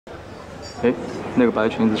哎，那个白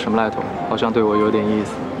裙子什么来头？好像对我有点意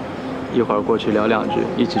思。一会儿过去聊两句，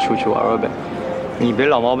一起出去玩玩呗。你别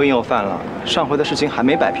老毛病又犯了，上回的事情还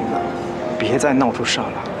没摆平呢，别再闹出事儿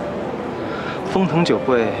了。丰腾酒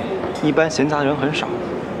会一般闲杂人很少，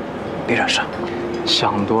别惹事。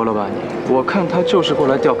想多了吧你？我看他就是过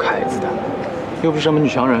来钓凯子的，又不是什么女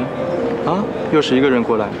强人，啊，又是一个人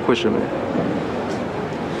过来，会是什么人？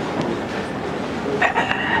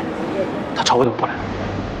哎，他朝我怎么过来？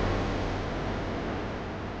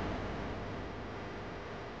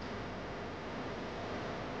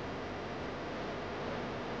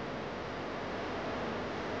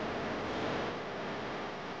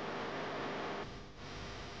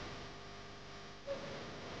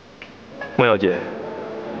 孟小姐，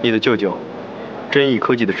你的舅舅，真义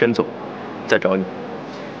科技的甄总，在找你。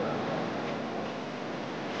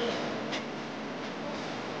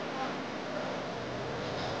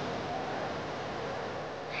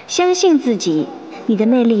相信自己，你的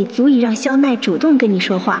魅力足以让肖奈主动跟你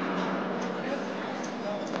说话。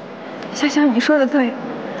香香，你说的对，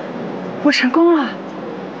我成功了。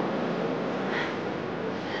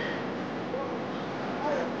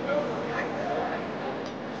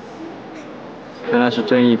 原来是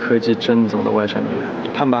真义科技甄总的外甥女，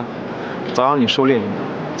看吧，早让你收敛一点。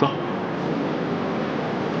走。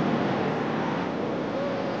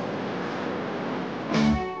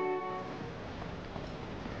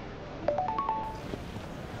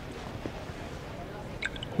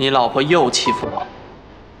你老婆又欺负我。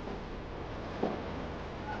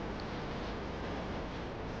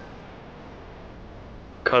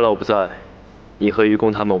看来我不在，你和愚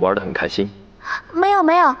公他们玩得很开心。没有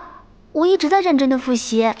没有。 我一直在认真的复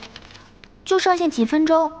习，就上线几分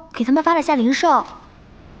钟，给他们发了下零售。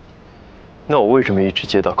那我为什么一直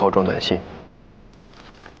接到告状短信？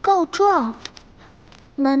告状？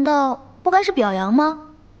难道不该是表扬吗？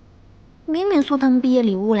明明送他们毕业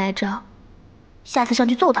礼物来着，下次上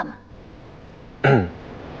去揍他们。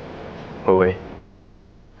微微，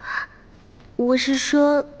我是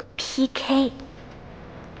说 PK。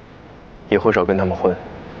以后少跟他们混，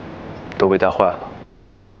都被带坏了。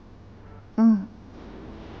 嗯，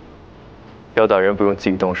要打人不用自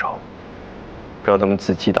己动手，让他们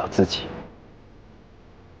自己打自己。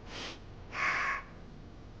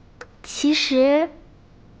其实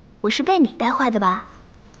我是被你带坏的吧？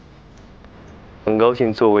很高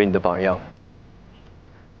兴作为你的榜样。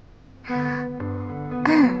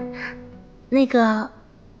那个，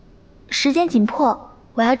时间紧迫，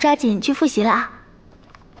我要抓紧去复习了啊！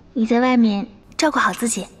你在外面照顾好自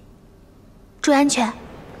己，注意安全。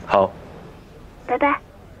好。 拜拜。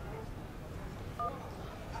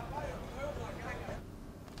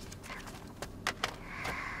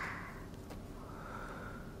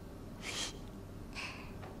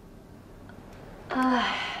唉，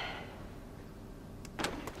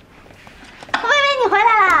微微，你回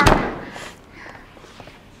来啦！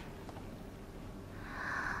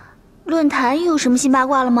论坛又有什么新八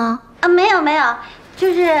卦了吗？啊，没有没有，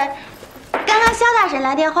就是刚刚肖大婶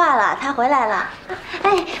来电话了，她回来了。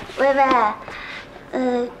哎，微微。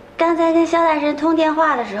 刚才跟肖大神通电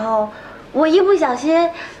话的时候，我一不小心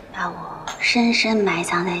把我深深埋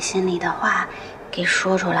藏在心里的话给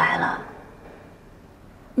说出来了。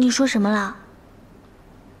你说什么了？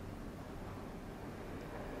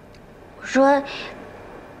我说，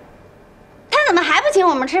他怎么还不请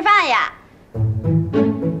我们吃饭呀？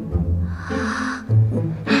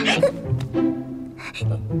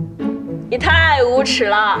你太无耻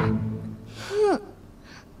了！哼。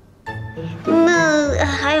 那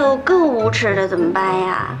还有更无耻的怎么办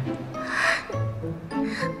呀？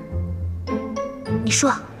你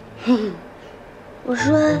说，我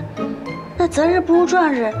说，那择日不如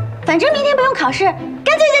撞日，反正明天不用考试，干脆就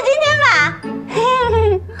今天吧。你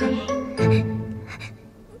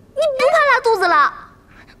不怕拉肚子了？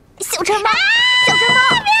小陈猫，小陈猫，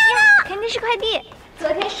肯定是快递。昨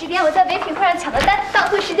天10点我在唯品会上抢的单，到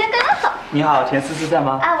货时间刚刚好。你好，田思思在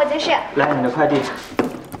吗？啊，我就是。来，你的快递。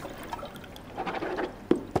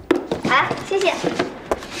 啊，谢谢。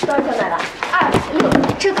多少钱买的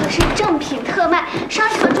？260，这可是正品特卖，商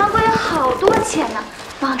场专柜要好多钱呢，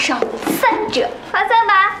网上3折，划算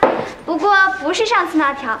吧？不过不是上次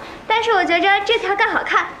那条，但是我觉着这条更好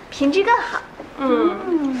看，品质更好。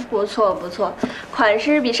不错不错，款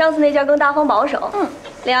式比上次那件更大方保守。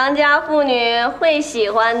良家妇女会喜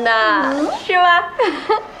欢的，是吧？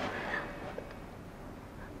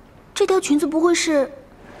这条裙子不会是？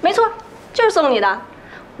没错，就是送你的。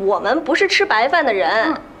 我们不是吃白饭的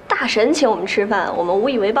人，大神请我们吃饭，我们无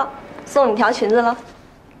以为报，送你条裙子了。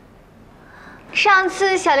上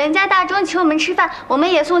次小玲家大钟请我们吃饭，我们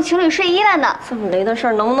也送情侣睡衣了呢。这么雷的事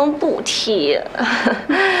儿能不能不提？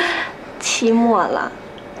期末了，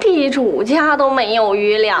地主家都没有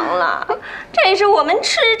余粮了，这是我们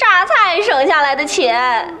吃榨菜省下来的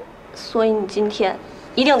钱，所以你今天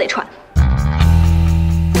一定得穿。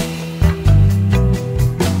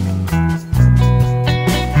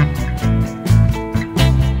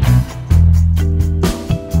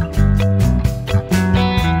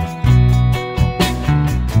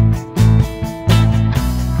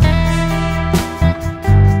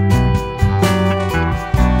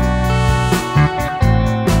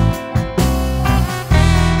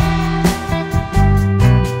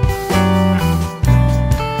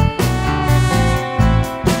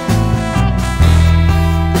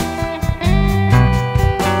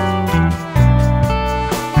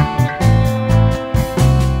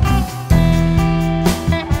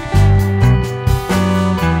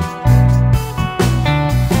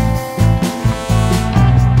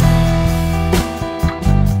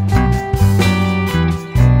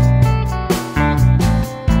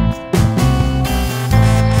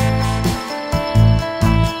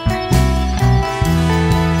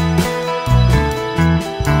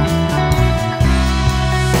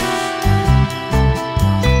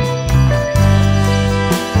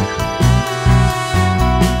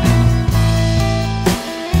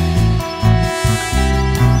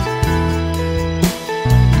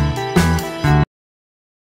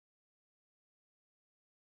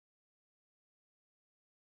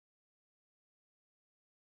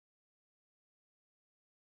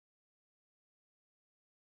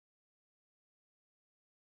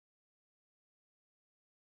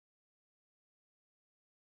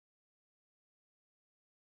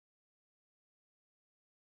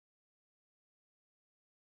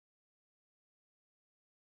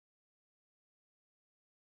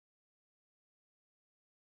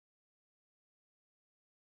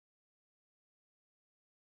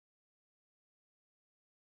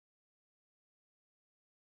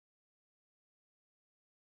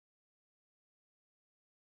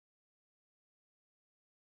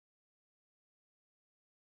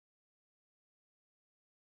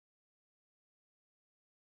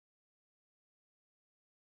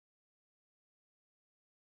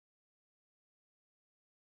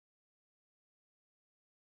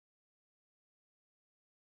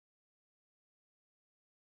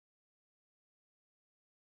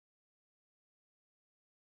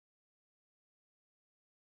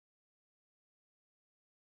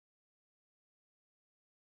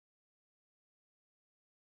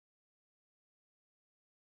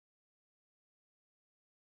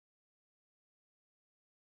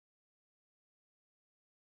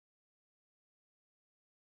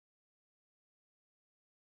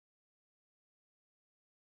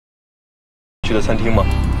去的餐厅吗？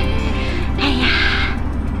哎呀，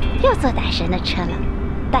又坐大神的车了。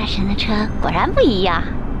大神的车果然不一样。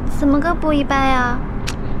怎么个不一般呀？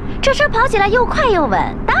这车跑起来又快又稳，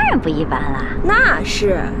当然不一般啦。那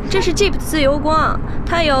是，这是 Jeep 自由光，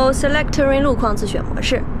它有 Selectoring 路况自选模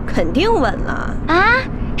式，肯定稳了。啊？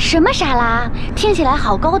什么傻啦？听起来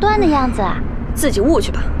好高端的样子啊！自己悟去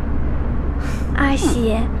吧。阿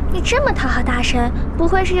喜，你这么讨好大神，不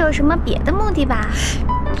会是有什么别的目的吧？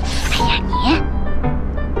哎呀，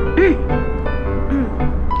你，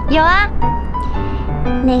有啊，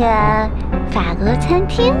那个法国餐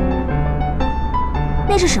厅。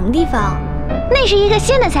那是什么地方？那是一个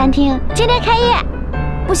新的餐厅，今天开业。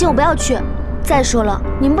不行，我不要去。再说了，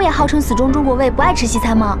你们不也号称死忠中国胃，不爱吃西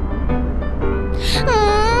餐吗？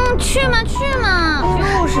去嘛去嘛。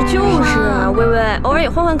就是啊，微微，偶尔也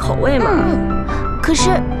换换口味嘛。可是，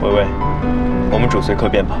微微，我们主随客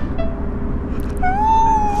便吧。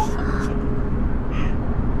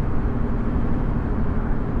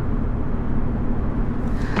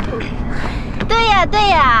对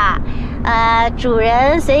呀，主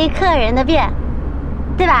人随客人的便，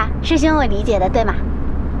对吧？师兄，我理解的对吗？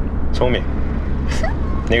聪明。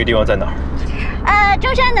那个地方在哪儿？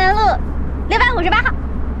中山南路658号。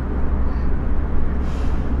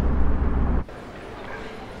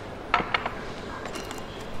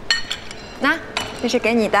那，这是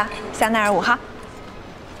给你的，香奈儿5号。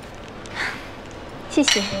谢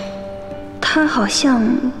谢。他好像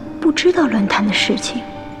不知道论坛的事情。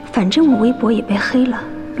反正我微博也被黑了，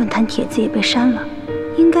论坛帖子也被删了，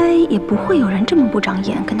应该也不会有人这么不长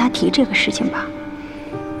眼跟他提这个事情吧？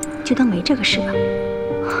就当没这个事吧。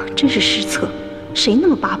真是失策，谁那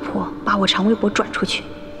么八婆把我长微博转出去？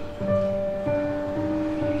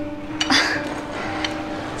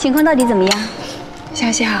情况到底怎么样？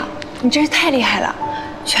香香，你真是太厉害了，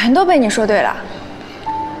全都被你说对了。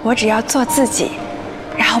我只要做自己，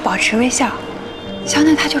然后保持微笑，肖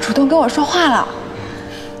奈他就主动跟我说话了。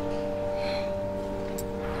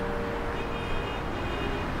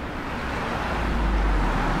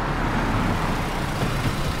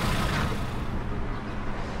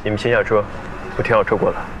你们先下车，我停好车过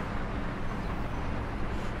来。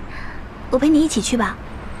我陪你一起去吧。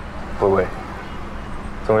微微，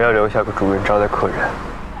总要留下个主人招待客人。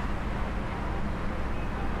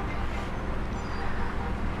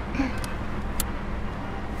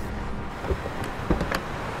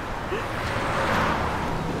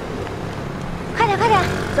快点，快点，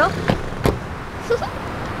走。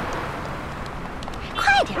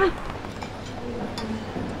快点。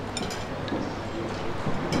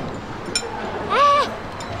哎，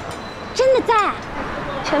真的在。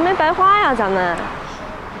钱没白花呀，咱们。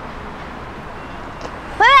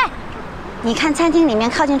喂喂，你看餐厅里面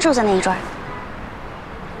靠近柱子那一桌。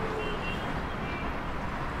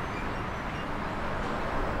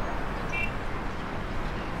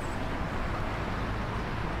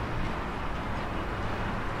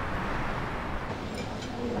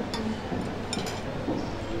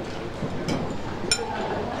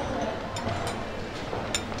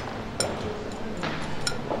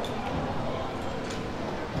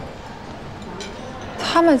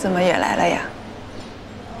他们怎么也来了呀？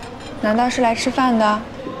难道是来吃饭的？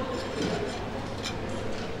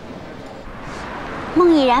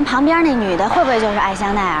孟毅然旁边那女的会不会就是艾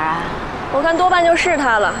香奈儿啊？我看多半就是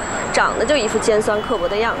她了，长得就一副尖酸刻薄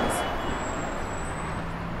的样子。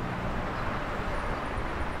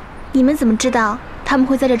你们怎么知道他们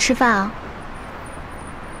会在这吃饭啊？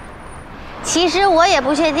其实我也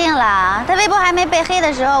不确定了。他微博还没被黑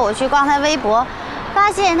的时候，我去逛他微博，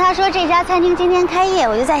发现他说这家餐厅今天开业，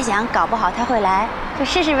我就在想，搞不好他会来，就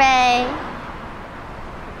试试呗。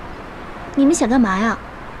你们想干嘛呀？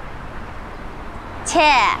切，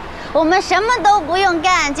我们什么都不用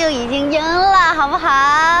干就已经赢了，好不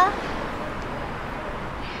好？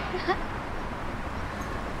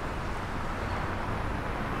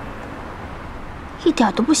一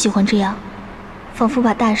点都不喜欢这样，仿佛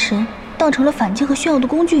把大神当成了反击和炫耀的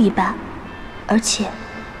工具一般，而且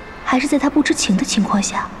还是在他不知情的情况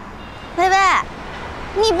下。薇薇，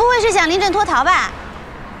你不会是想临阵脱逃吧？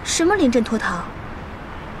什么临阵脱逃？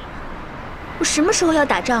我什么时候要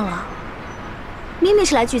打仗了？明明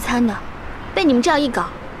是来聚餐的，被你们这样一搞，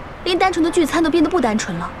连单纯的聚餐都变得不单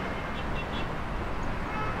纯了。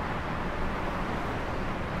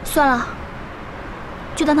算了，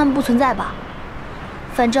就当他们不存在吧。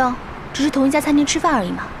反正只是同一家餐厅吃饭而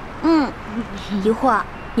已嘛。嗯，一会儿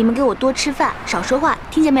你们给我多吃饭，少说话，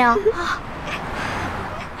听见没有？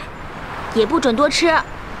也不准多吃。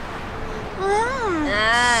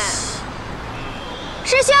哎，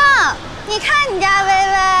师兄，你看你家薇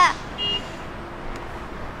薇。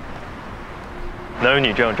哪有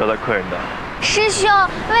你这样招待客人的？师兄，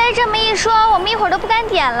薇薇这么一说，我们一会儿都不敢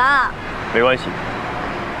点了。没关系，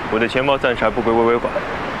我的钱包暂时还不归微微管。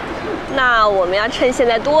那我们要趁现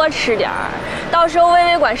在多吃点儿，到时候微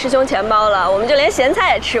微管师兄钱包了，我们就连咸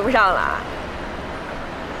菜也吃不上了。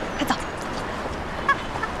快走。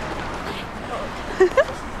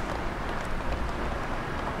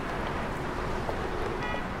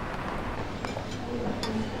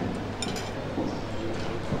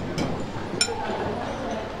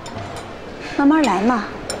慢慢来嘛，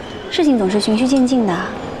事情总是循序渐进的。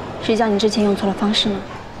谁叫你之前用错了方式呢？